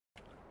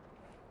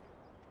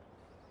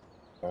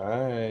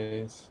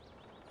Nice.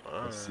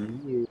 I see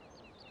Fine. you.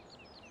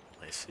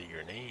 I see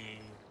your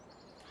name,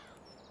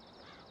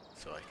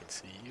 so I can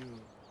see you.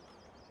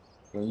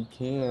 No, you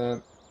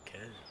can't.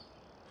 Can.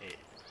 Hey.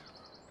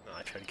 No,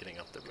 I tried getting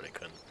up there, but I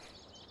couldn't.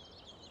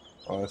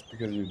 Oh, that's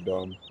because you're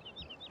dumb.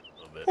 A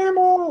little bit.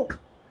 Ammo! You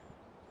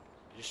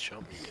just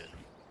jumped me, dude.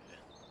 Okay.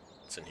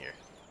 What's in here?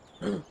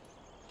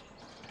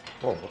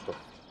 Oh, what the?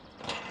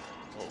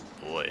 Oh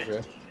boy.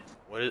 Okay.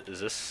 What is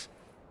this?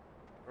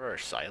 Where are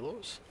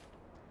silos?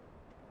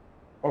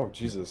 Oh,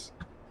 Jesus.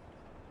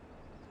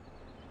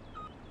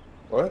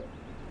 What?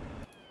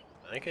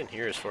 I think in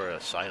here is for a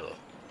silo.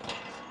 Yeah,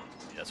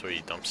 that's where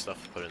you dump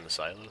stuff to put in the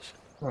silos.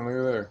 Oh, look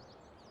at there.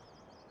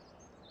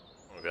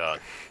 Oh god.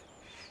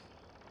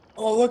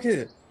 Oh, look at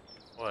it.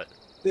 What?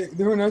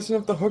 They were nice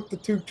enough to hook the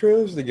two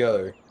trailers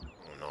together.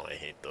 Oh no, I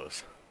hate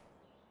those.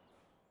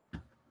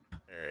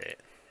 Alright.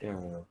 Yeah.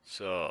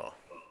 So.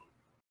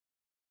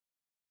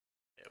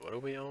 Yeah, what do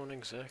we own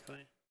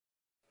exactly?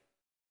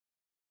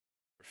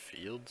 For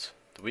fields?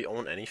 Do we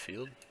own any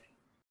field?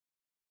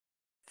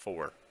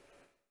 4.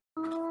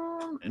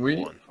 And We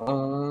 1.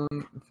 own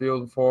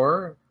field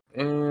 4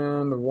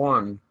 and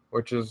 1,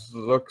 which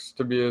looks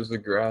to be as the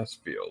grass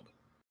field.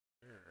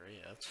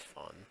 Alright, that's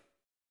fun.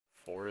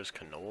 4 is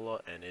canola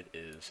and it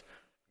is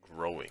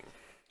growing.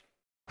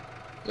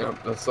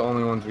 Yep, that's the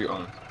only ones we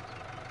own.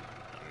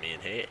 I mean,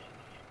 hey.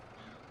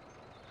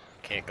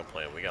 Can't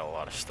complain, we got a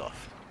lot of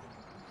stuff.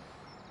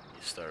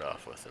 You start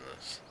off with in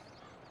this.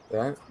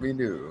 That we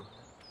do.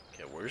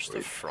 Okay, where's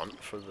the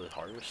front for the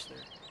harvester?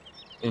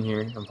 In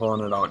here, I'm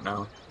pulling it out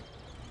now.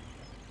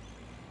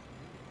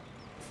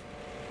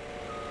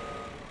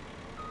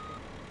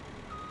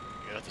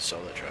 You have to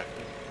sell that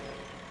tractor.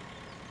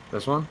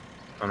 This one?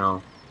 I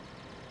know.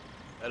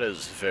 That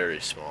is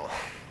very small.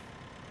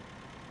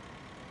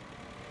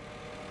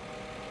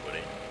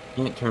 Woody,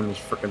 Can't turn this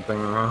freaking thing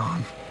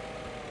around.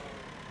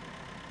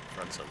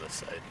 front's on this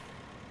side.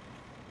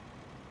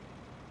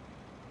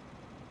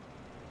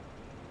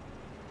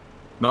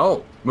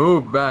 No!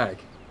 Move back!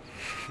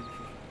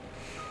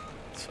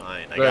 It's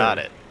fine, I There. got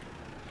it.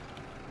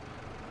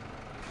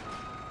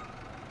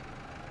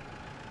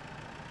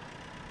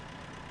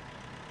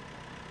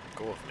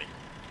 Go with me.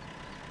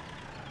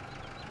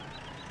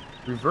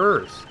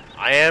 Reverse!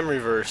 I am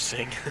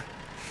reversing.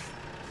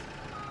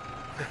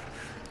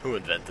 Who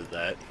invented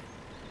that?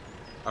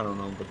 I don't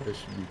know, but this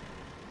should be.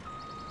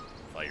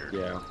 Fired.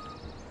 Yeah.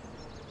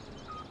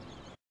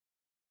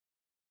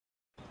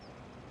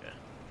 Yeah.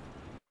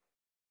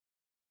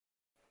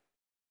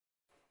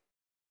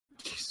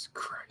 Jesus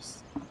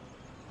Christ.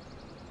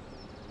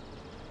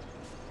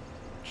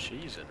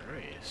 Cheese and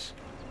rice.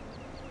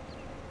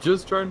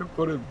 Just trying to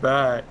put it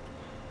back.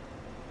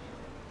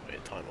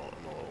 Wait, time out,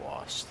 I'm a little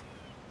lost.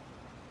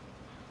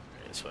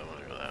 Alright, so I want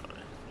to go that way.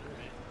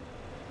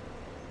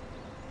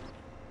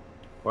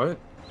 Alright. What?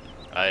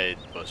 I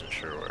wasn't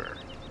sure where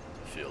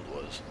the field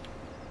was.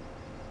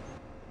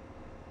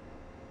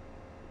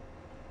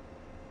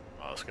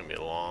 Wow, it's gonna be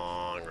a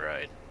long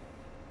ride.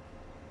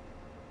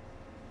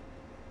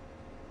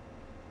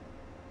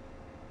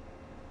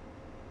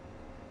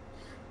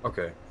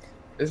 Okay.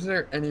 Is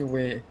there any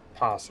way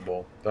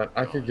possible that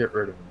I could get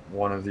rid of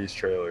one of these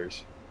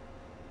trailers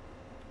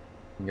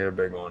and get a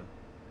big one?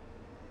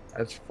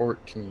 That's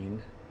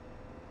 14.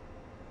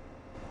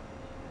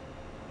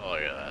 Oh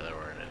yeah, there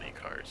weren't any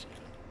cars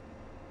even.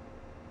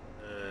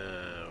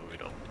 We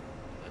don't.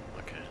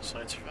 Okay,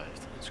 sign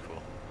survived. That's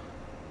cool.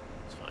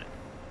 It's fine.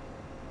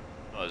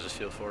 Oh, is this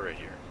field 4 right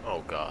here?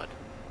 Oh god.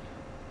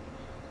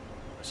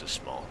 This is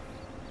small.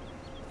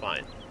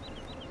 Fine.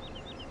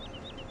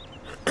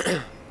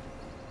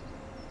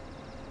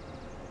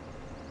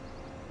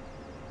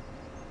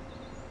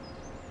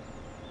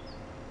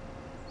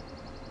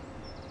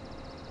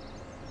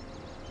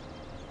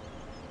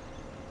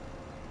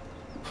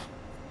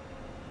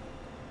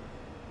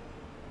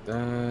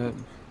 That.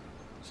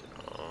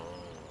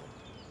 Oh,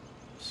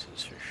 this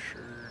is for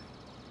sure.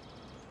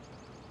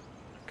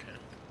 Okay.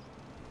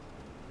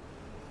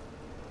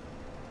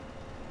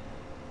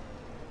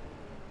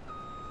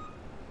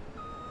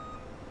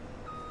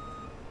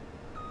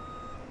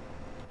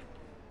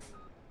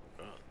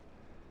 God.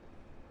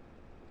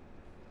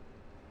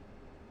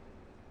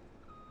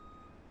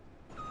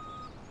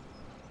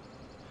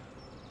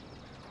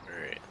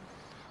 Alright.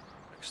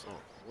 Next one.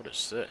 What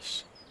is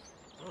this?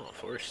 Oh,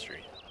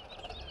 forestry.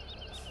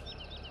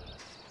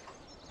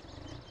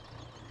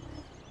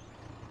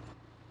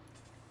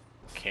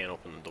 Can't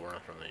open the door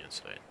from the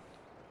inside.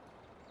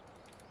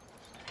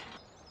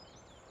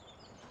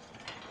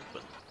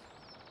 Open.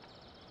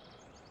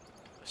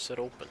 I said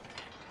open.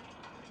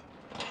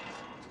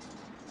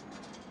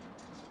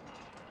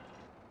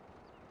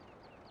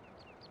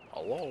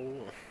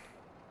 Hello?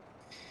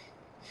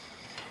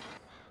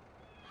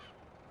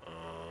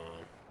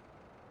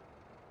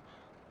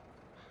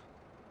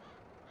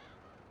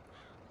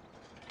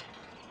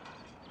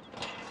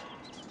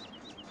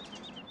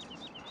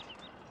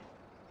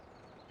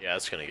 Yeah,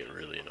 it's gonna get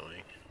really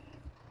annoying.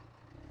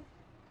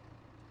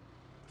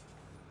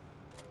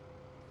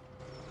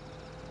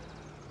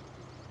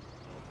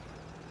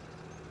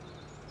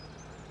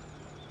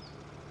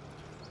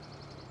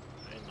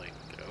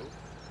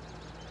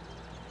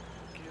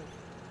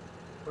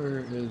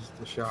 Where is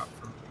the shop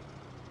from?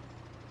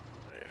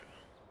 Right.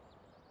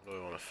 What do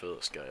I want to fill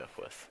this guy up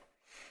with?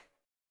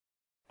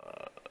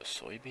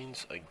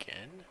 Soybeans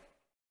again?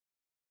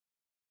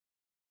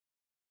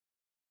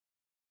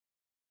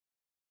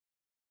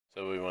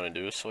 So we want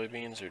to do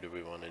soybeans, or do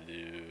we want to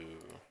do...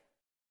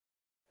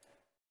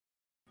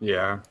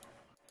 Yeah.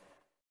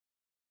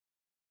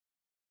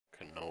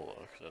 canola,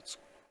 because that's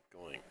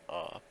going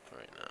up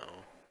right now.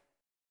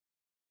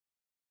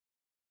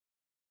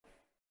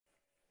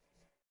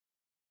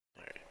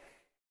 Alright.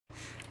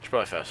 Should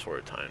probably fast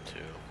forward time too.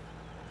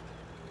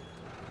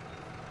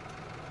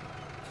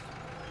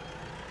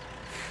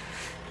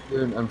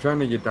 Dude, I'm trying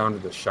to get down to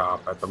the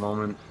shop at the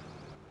moment.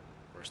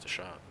 Where's the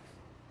shop?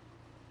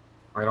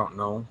 I don't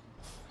know.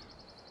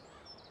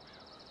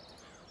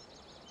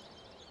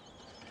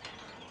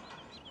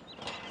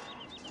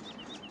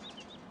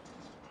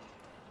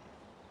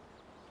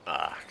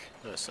 Ah,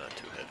 that's not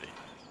too heavy.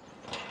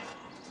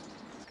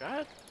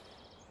 God.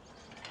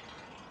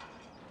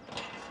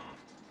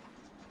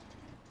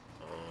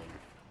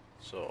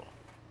 So.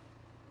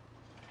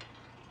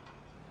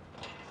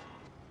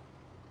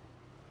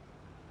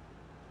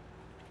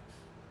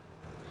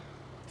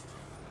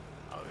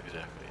 Oh,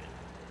 exactly.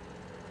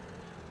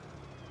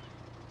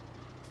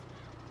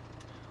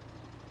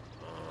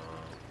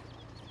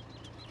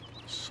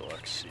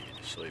 Select seed,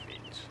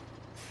 soybeans.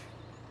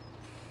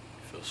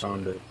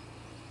 Found it.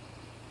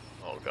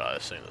 Oh god,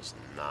 this thing is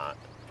not.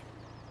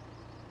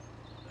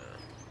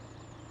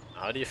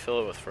 How do you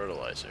fill it with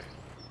fertilizer?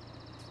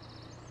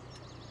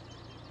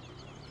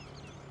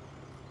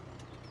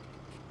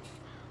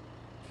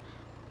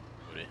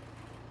 Woody?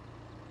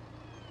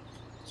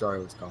 Sorry,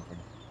 I was coughing.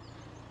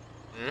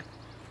 Hmm?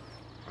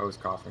 I was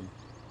coughing.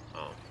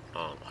 Oh,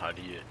 how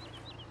do you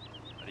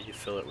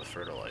fill it with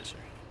fertilizer?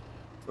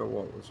 So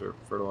what was her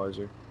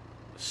fertilizer?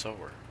 The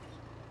sower.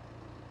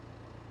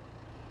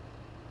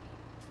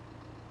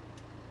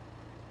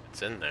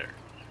 It's in there.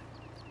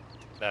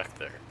 Back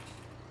there.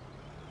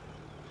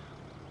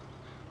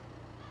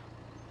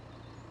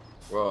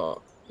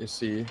 Well, you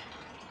see,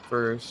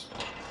 first.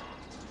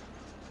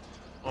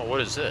 Oh,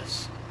 what is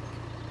this?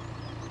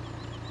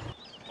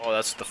 Oh,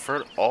 that's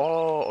the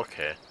oh,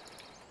 okay.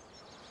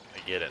 I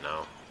get it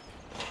now.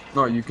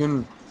 No, you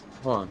can.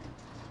 Hold on.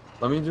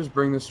 Let me just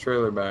bring this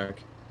trailer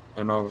back,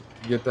 and I'll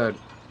get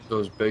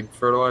those big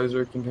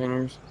fertilizer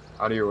containers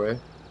out of your way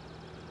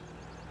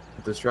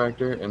with this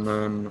tractor, and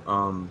then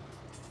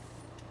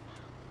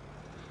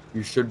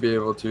you should be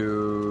able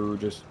to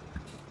just,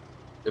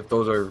 if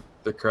those are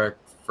the correct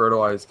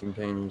fertilized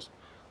containers,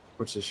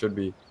 which they should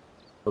be,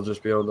 you'll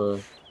just be able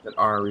to get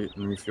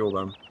and refuel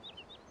them.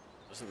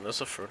 Isn't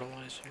this a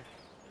fertilizer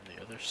on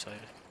the other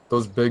side?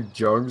 Those big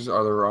jugs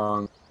are the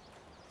wrong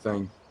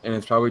thing, and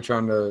it's probably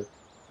trying to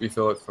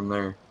refill it from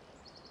there.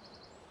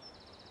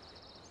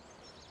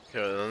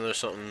 Okay, and then there's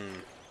something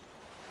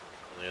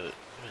on the other.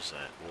 What is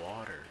that?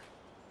 Water.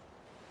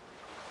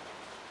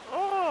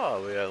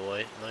 Oh, we got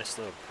a nice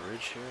little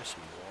bridge here,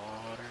 some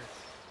water.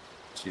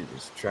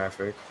 Jesus,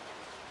 traffic.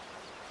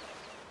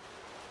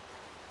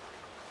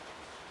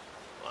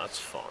 Well, that's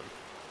fun.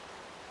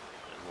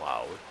 And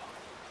loud.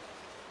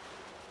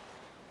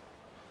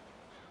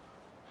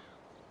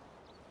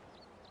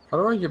 How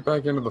do I get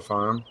back into the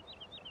farm?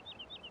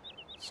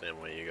 Same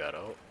way you got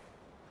out.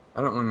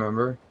 I don't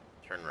remember.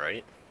 Turn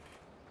right.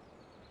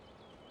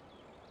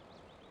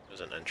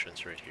 There's an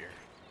entrance right here.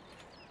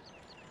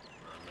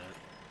 On that.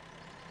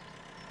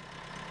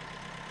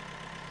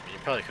 I mean, you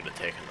probably could have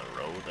taken the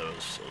road that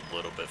was a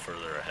little bit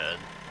further ahead.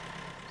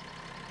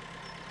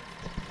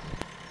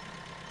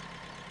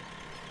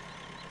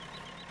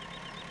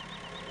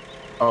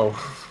 Oh.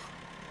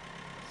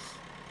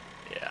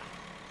 Yeah.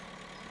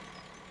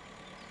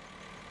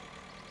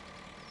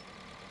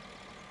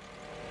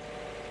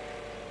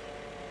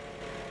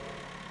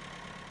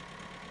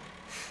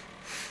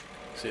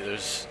 See,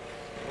 there's...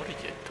 What are you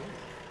doing?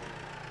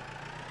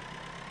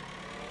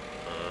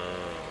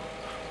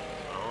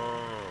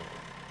 Oh.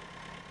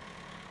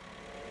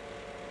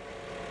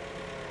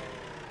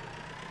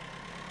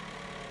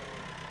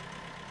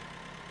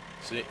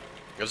 See,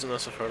 isn't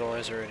this a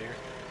fertilizer right here?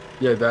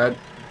 Yeah, that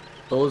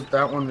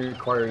one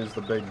requires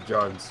the big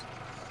jugs.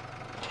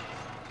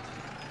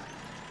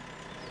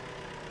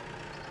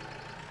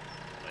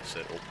 I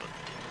said open.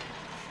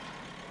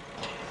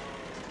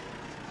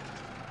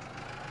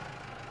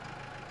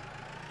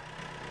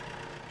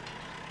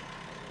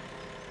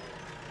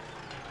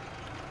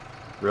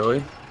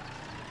 Really?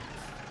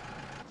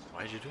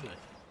 Why'd you do that?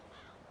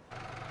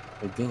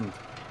 I didn't.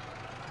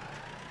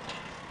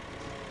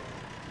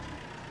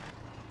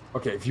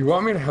 Okay, if you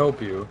want me to help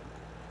you...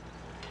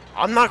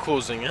 I'm not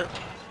closing it.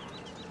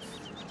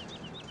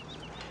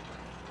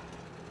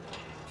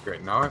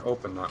 Great, now I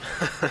open that.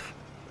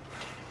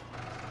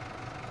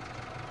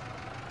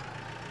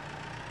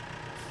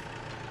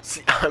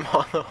 See, I'm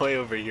on the way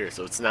over here,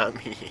 so it's not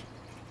me.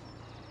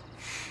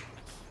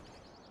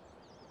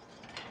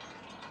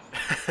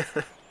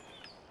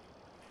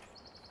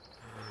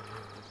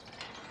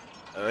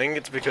 I think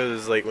it's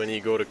because, like, when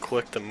you go to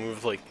click to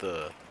move, like,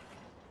 the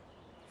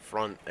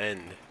front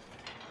end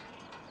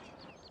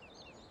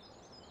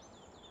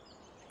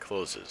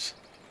closes.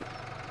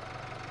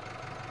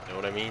 Know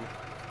what I mean?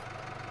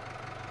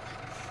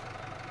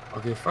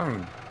 Okay,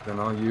 fine. Then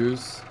I'll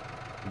use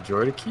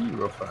enjoy the key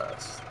real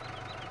fast.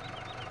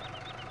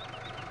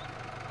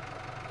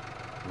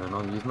 And then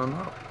I'll use my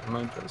mouse,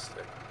 my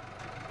joystick.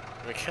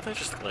 I mean, can't I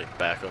just like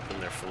back up in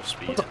their full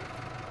speed?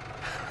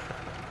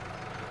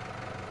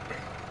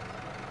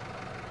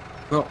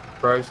 No,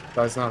 Bryce,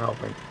 that's not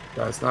helping.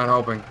 That's not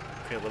helping.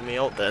 Okay, let me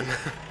out then.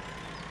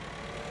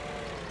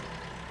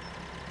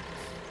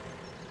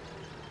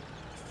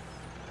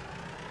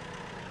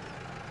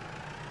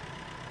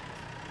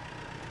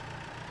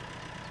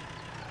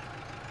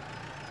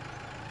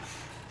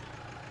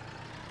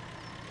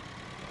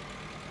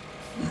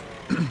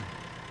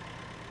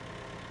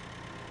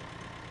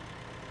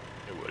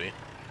 Hey Woody.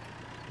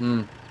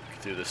 Hmm. We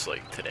could do this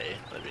like today.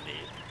 That'd be neat.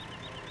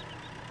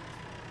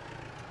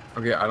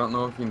 Okay, I don't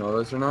know if you know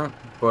this or not,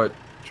 but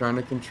trying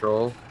to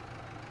control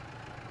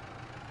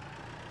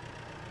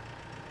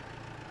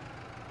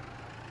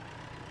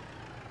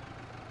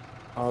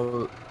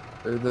all of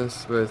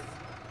this with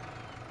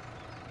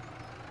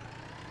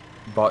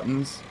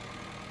buttons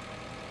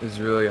is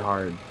really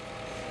hard.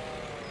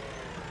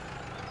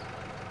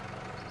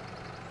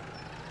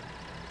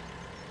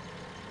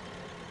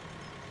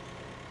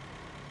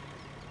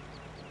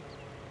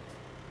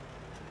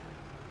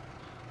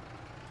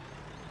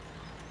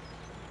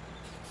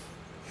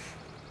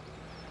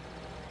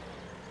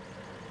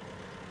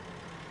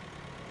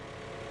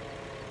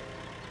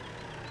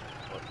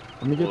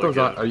 Let me get those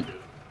out. Are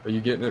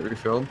you getting it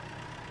refilled?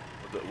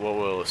 What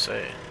will it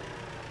say?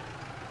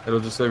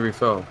 It'll just say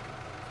refill.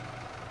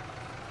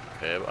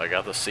 Okay, I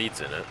got the seeds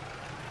in it,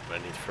 but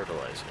I need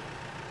fertilizer.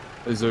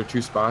 Is there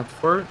 2 spots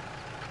for it?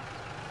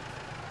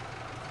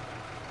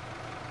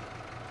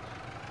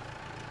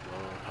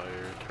 Low,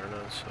 higher, turn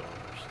on solar,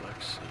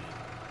 select seed,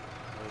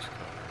 close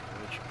cover,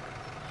 which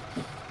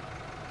part?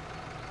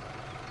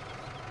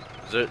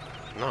 Is it?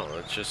 No,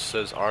 it just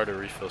says R to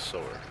refill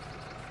solar.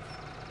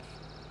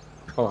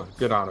 Hold on,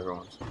 get out of it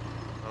once.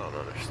 I don't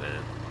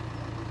understand.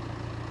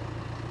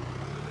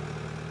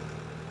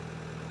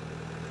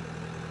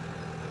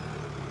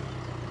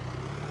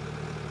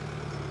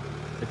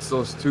 It's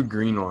those 2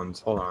 green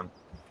ones. Hold on.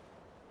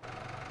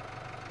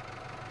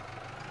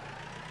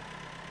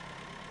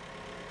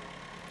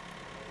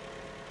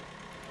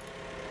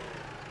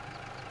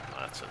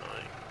 That's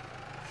annoying.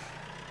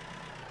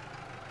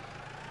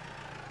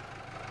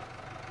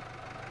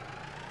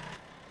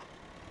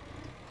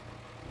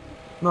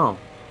 No.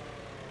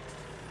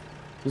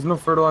 There's no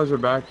fertilizer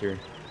back here.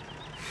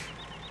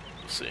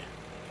 We'll see.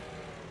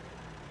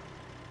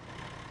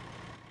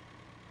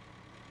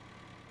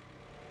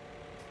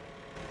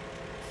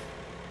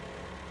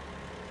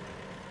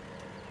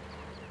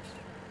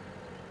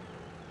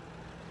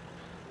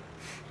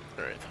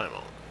 Alright, time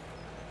out.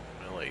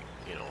 I like,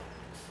 you know,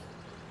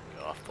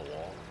 get off the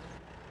wall.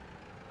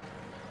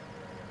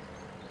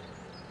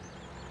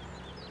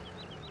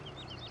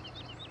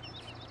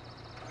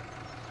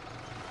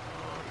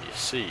 You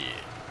see,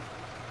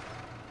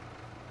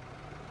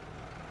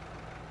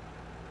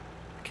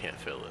 can't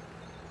fill it.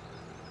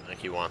 I think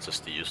he wants us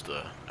to use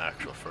the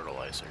actual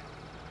fertilizer.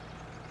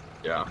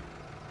 Yeah.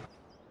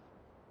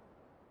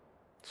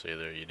 So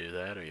either you do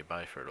that or you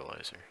buy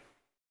fertilizer.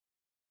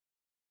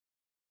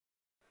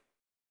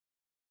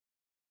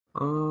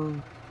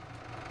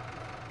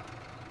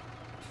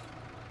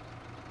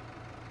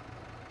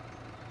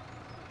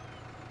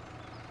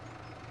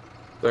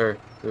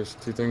 There's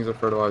 2 things of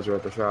fertilizer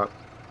at the shop.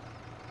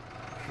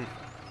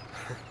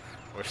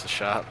 Where's the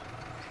shop?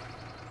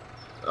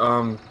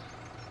 Um,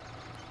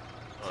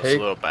 Oh, it's a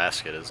little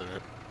basket, isn't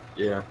it?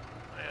 Yeah.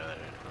 Oh, yeah, there,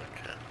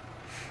 okay.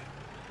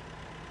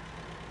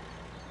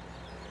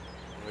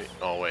 Wait,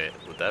 oh wait,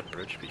 would that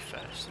bridge be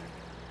faster?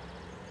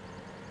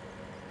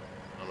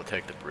 I'm gonna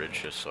take the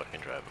bridge just so I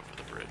can drive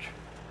over the bridge.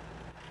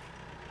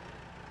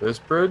 This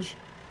bridge?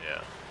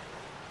 Yeah.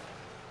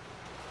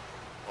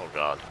 Oh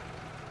god.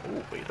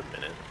 Oh, wait a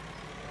minute.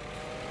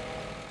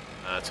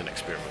 That's an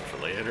experiment for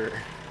later.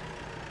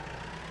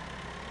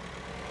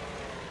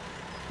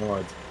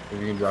 What? If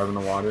you can drive in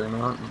the water or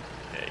not?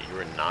 Yeah, you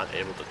were not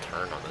able to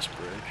turn on this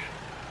bridge.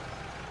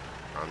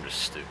 I'm just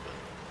stupid.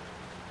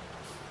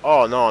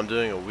 Oh no, I'm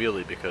doing a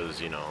wheelie because,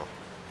 you know,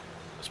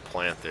 this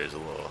plant there is a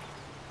little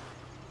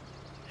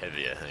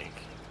heavy, I think.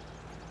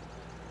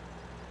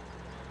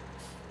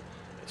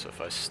 Okay, so if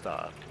I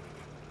stop,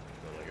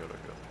 where do I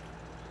go?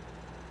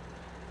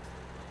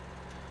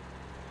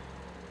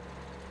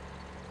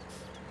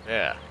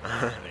 Yeah,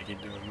 I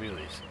keep doing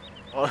wheelies.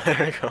 Oh,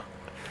 there we go.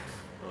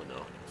 Oh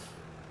no.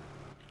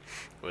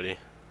 Woody?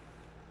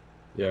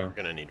 Yeah. We're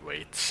gonna need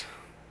weights.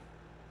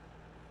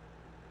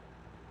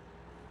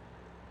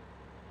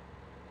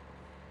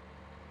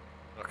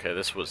 Okay,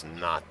 this was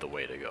not the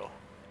way to go.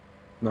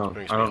 No,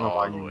 Brings I me don't know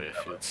why all the you... way to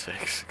field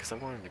 6, because I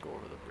wanted to go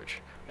over the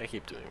bridge. I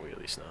keep doing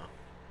wheelies now.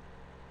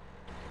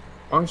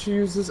 Why don't you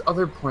use this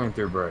other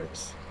planter,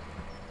 Bryce?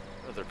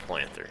 Another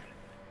planter.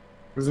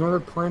 There's another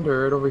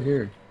planter right over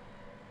here.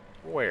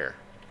 Where?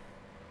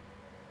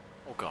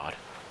 Oh god.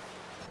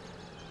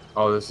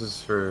 Oh, this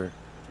is for...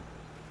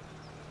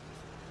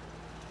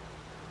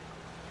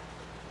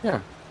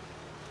 Yeah.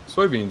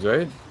 Soybeans,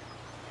 right?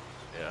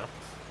 Yeah.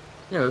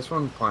 Yeah, this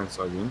one plants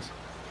soybeans.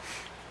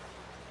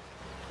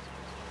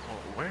 Oh,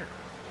 where?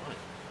 What?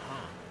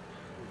 Huh.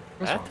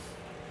 This That? one.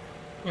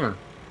 Yeah.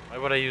 Why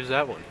would I use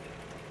that one?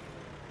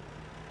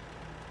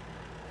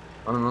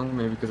 I don't know,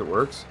 maybe because it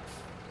works.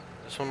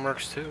 This one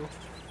works too.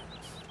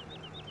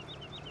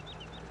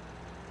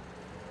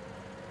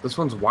 This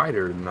one's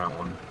wider than that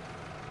one.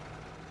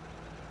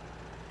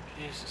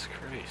 Jesus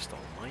Christ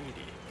almighty.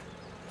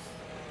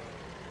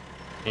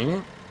 Ain't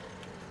it?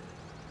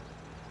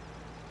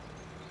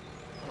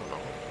 I don't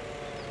know.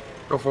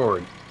 Go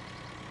forward.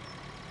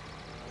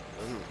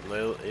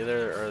 They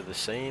either are the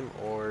same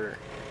or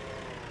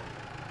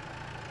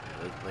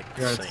like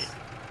the Yeah, same.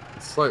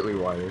 it's slightly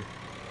wider.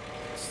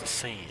 It's the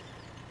same.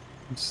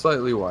 It's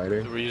slightly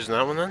wider. So we're using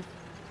that one then?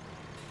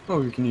 Oh,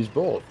 we can use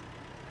both.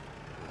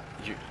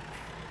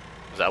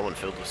 Is that one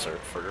filled with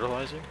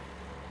fertilizer?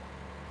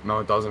 No,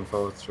 it doesn't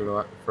fill with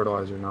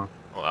fertilizer, no.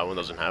 Oh, that one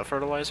doesn't have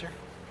fertilizer?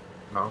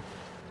 No.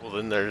 Well,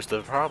 then there's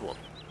the problem.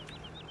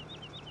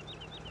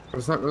 But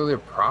it's not really a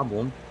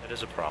problem. It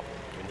is a problem.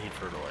 We need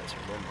fertilizer.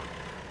 More money.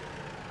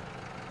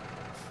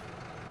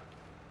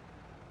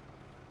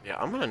 Yeah,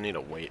 I'm gonna need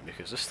a weight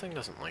because this thing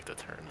doesn't like to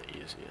turn the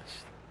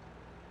easiest.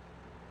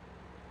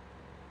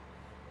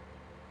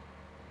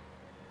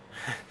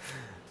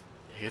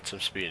 You get some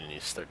speed and you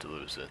start to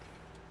lose it.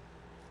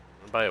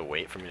 I'm gonna buy a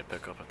weight for me to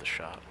pick up at the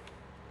shop.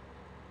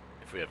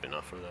 If we have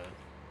enough for that.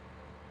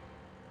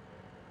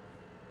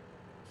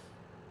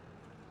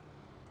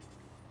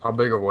 How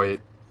big a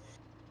weight?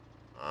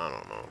 I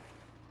don't know.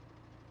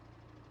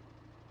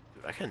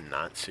 Dude, I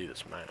cannot see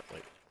this map.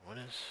 Like,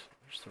 where's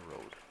the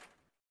road?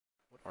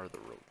 What are the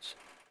roads?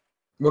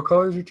 What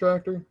color is your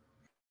tractor?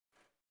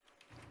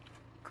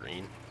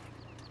 Green?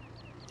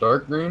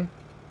 Dark green?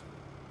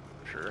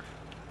 Sure.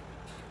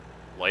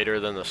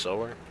 Lighter than the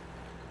sower?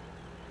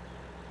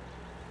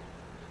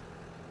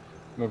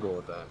 We'll go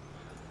with that.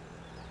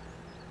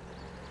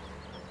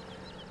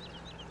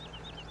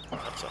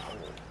 That's a hole.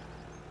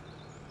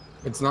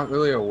 It's not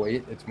really a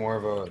weight, it's more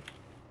of a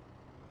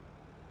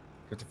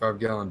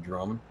 55-gallon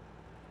drum.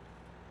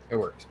 It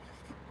works.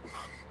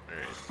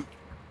 Alright.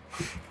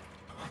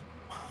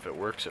 If it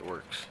works, it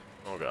works.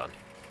 Oh god.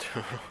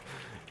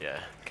 Yeah,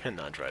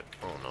 cannot drive.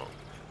 Oh no.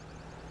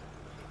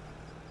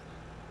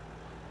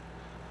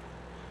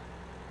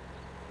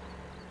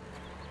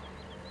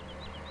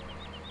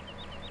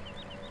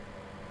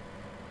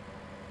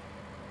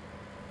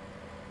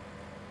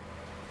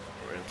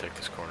 We're gonna take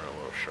this corner a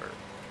little sharp.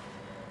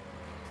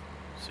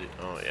 See?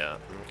 Oh yeah,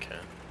 okay.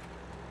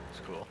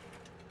 It's cool.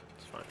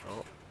 It's fine.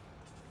 Oh.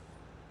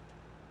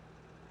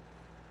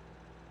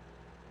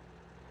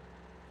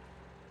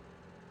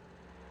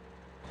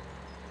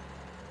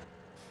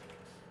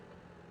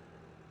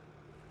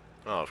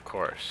 Oh, of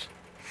course.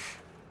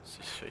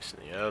 She's facing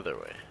the other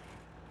way.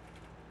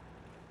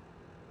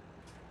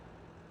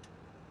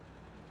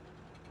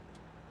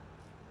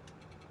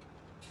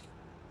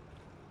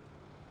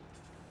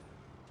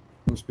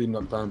 I'm speeding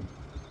up time.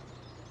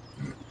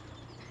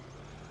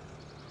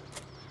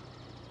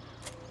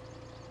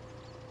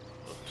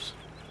 Oops.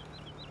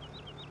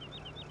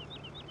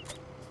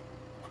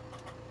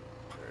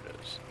 There it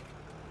is.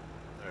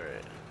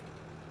 Alright.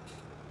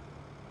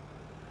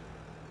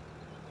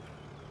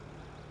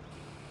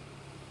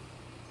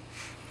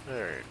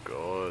 There it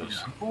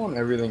goes. I'm pulling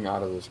everything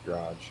out of this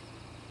garage.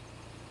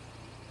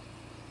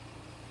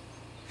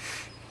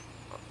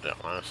 Yeah,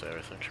 honestly,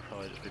 everything should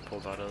probably just be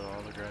pulled out of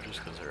all the garages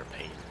because they're a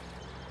pain.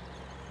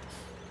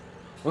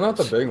 Well, not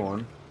the big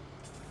one.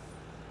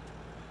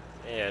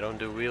 Hey, I don't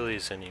do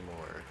wheelies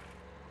anymore.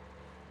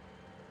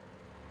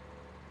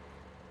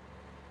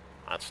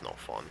 That's no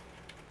fun.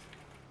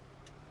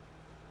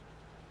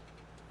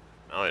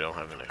 Now I don't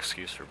have an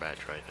excuse for bad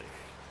driving.